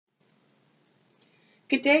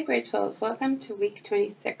Good day, grade 12s. Welcome to week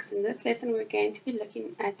 26. In this lesson, we're going to be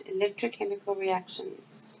looking at electrochemical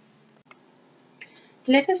reactions.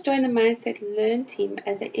 Let us join the Mindset Learn team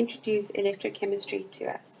as they introduce electrochemistry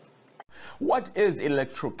to us. What is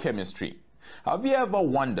electrochemistry? Have you ever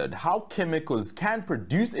wondered how chemicals can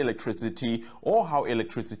produce electricity or how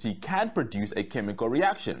electricity can produce a chemical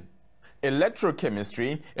reaction?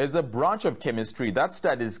 Electrochemistry is a branch of chemistry that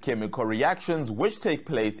studies chemical reactions which take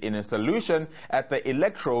place in a solution at the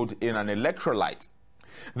electrode in an electrolyte.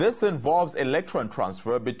 This involves electron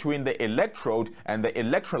transfer between the electrode and the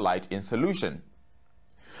electrolyte in solution.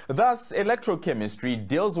 Thus, electrochemistry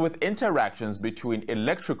deals with interactions between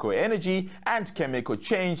electrical energy and chemical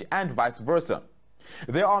change and vice versa.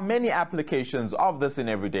 There are many applications of this in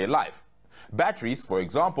everyday life. Batteries, for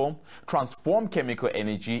example, transform chemical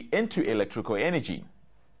energy into electrical energy.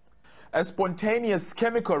 A spontaneous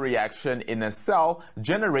chemical reaction in a cell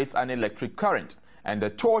generates an electric current, and a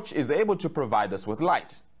torch is able to provide us with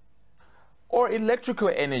light. Or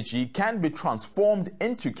electrical energy can be transformed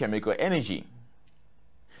into chemical energy.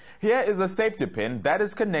 Here is a safety pin that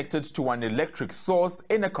is connected to an electric source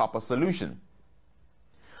in a copper solution.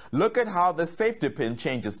 Look at how the safety pin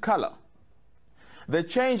changes color. The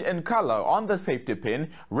change in color on the safety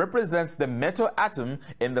pin represents the metal atom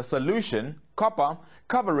in the solution, copper,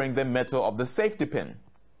 covering the metal of the safety pin.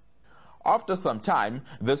 After some time,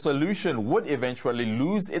 the solution would eventually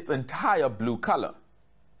lose its entire blue color,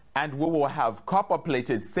 and we will have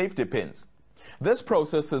copper-plated safety pins. This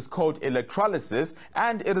process is called electrolysis,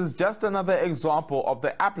 and it is just another example of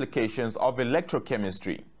the applications of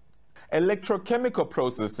electrochemistry. Electrochemical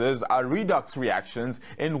processes are redox reactions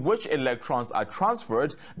in which electrons are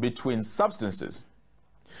transferred between substances.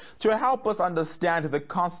 To help us understand the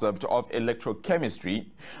concept of electrochemistry,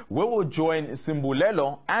 we will join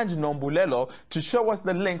Simbulelo and Nombulelo to show us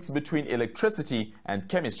the links between electricity and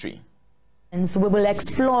chemistry. And so we will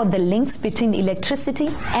explore the links between electricity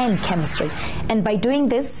and chemistry, and by doing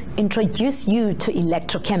this, introduce you to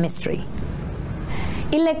electrochemistry.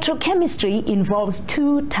 Electrochemistry involves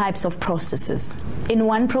two types of processes. In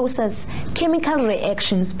one process, chemical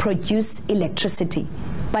reactions produce electricity,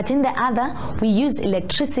 but in the other, we use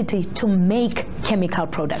electricity to make chemical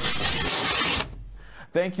products.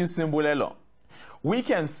 Thank you, Simbulelo. We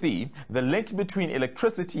can see the link between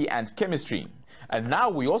electricity and chemistry, and now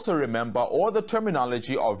we also remember all the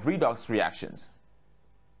terminology of redox reactions.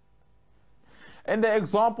 In the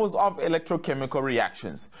examples of electrochemical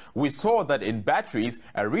reactions, we saw that in batteries,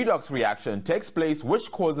 a redox reaction takes place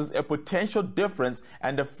which causes a potential difference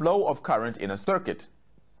and a flow of current in a circuit.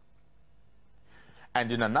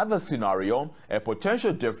 And in another scenario, a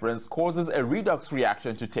potential difference causes a redox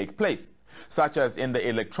reaction to take place, such as in the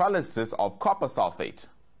electrolysis of copper sulfate.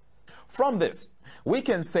 From this, we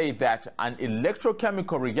can say that an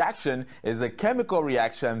electrochemical reaction is a chemical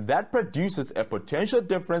reaction that produces a potential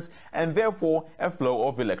difference and therefore a flow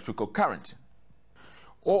of electrical current.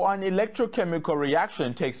 Or an electrochemical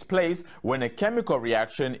reaction takes place when a chemical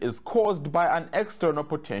reaction is caused by an external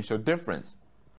potential difference.